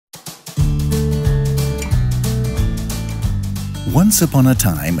Once upon a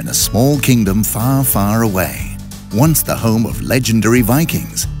time in a small kingdom far, far away, once the home of legendary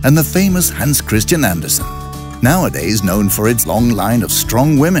Vikings and the famous Hans Christian Andersen, nowadays known for its long line of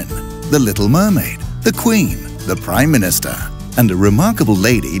strong women, the Little Mermaid, the Queen, the Prime Minister, and a remarkable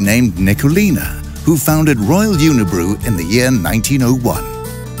lady named Nicolina, who founded Royal Unibrew in the year 1901.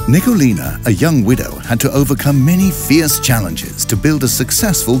 Nicolina, a young widow, had to overcome many fierce challenges to build a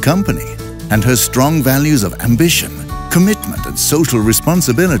successful company, and her strong values of ambition, commitment and social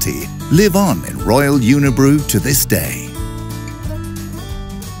responsibility live on in Royal Unibrew to this day.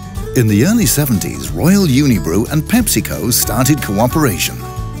 In the early 70s, Royal Unibrew and PepsiCo started cooperation,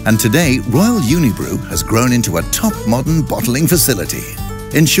 and today Royal Unibrew has grown into a top modern bottling facility,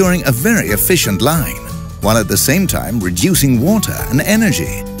 ensuring a very efficient line, while at the same time reducing water and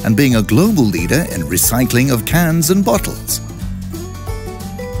energy and being a global leader in recycling of cans and bottles.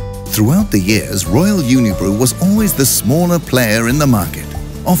 Throughout the years, Royal Unibrew was always the smaller player in the market,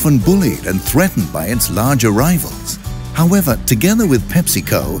 often bullied and threatened by its larger rivals. However, together with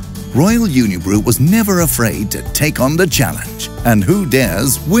PepsiCo, Royal Unibrew was never afraid to take on the challenge, and who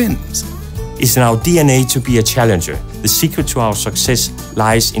dares wins. It's in our DNA to be a challenger. The secret to our success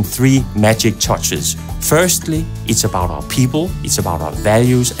lies in 3 magic touches. Firstly, it's about our people, it's about our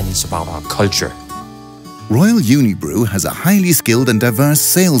values, and it's about our culture. Royal Unibrew has a highly skilled and diverse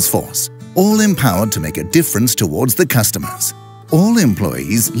sales force, all empowered to make a difference towards the customers. All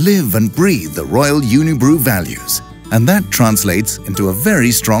employees live and breathe the Royal Unibrew values, and that translates into a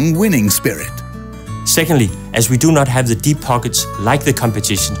very strong winning spirit. Secondly, as we do not have the deep pockets like the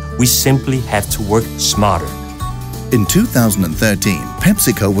competition, we simply have to work smarter. In 2013,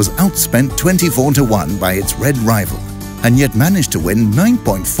 PepsiCo was outspent 24-1 by its red rival, and yet managed to win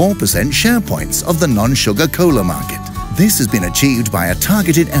 9.4% share points of the non-sugar cola market. This has been achieved by a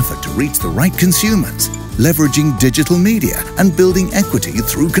targeted effort to reach the right consumers, leveraging digital media and building equity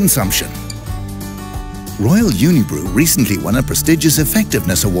through consumption. Royal Unibrew recently won a prestigious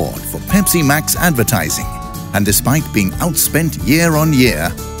effectiveness award for Pepsi Max advertising, and despite being outspent year on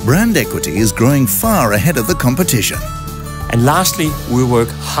year, brand equity is growing far ahead of the competition. And lastly, we work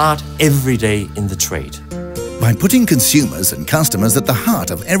hard every day in the trade. By putting consumers and customers at the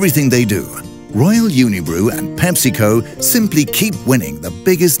heart of everything they do, Royal Unibrew and PepsiCo simply keep winning the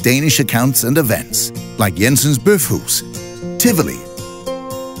biggest Danish accounts and events, like Jensen's Bøfhus, Tivoli,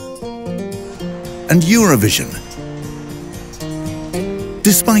 and Eurovision.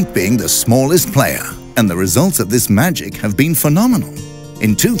 Despite being the smallest player, and the results of this magic have been phenomenal.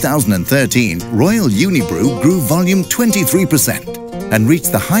 In 2013, Royal Unibrew grew volume 23%, and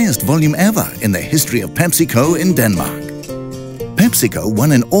reached the highest volume ever in the history of PepsiCo in Denmark. PepsiCo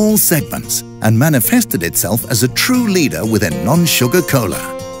won in all segments and manifested itself as a true leader within non-sugar cola,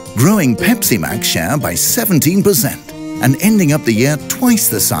 growing Pepsi Max share by 17% and ending up the year twice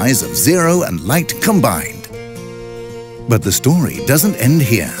the size of Zero and Light combined. But the story doesn't end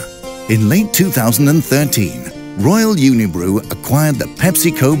here. In late 2013, Royal Unibrew acquired the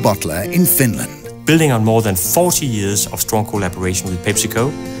PepsiCo bottler in Finland. Building on more than 40 years of strong collaboration with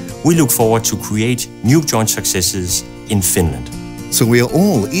PepsiCo, we look forward to create new joint successes in Finland. So we are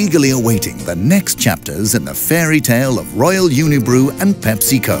all eagerly awaiting the next chapters in the fairy tale of Royal Unibrew and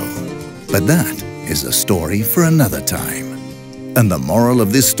PepsiCo. But that is a story for another time. And the moral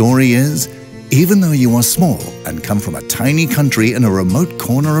of this story is, even though you are small and come from a tiny country in a remote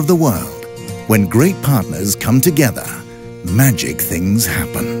corner of the world, when great partners come together, magic things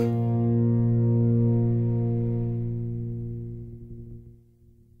happen.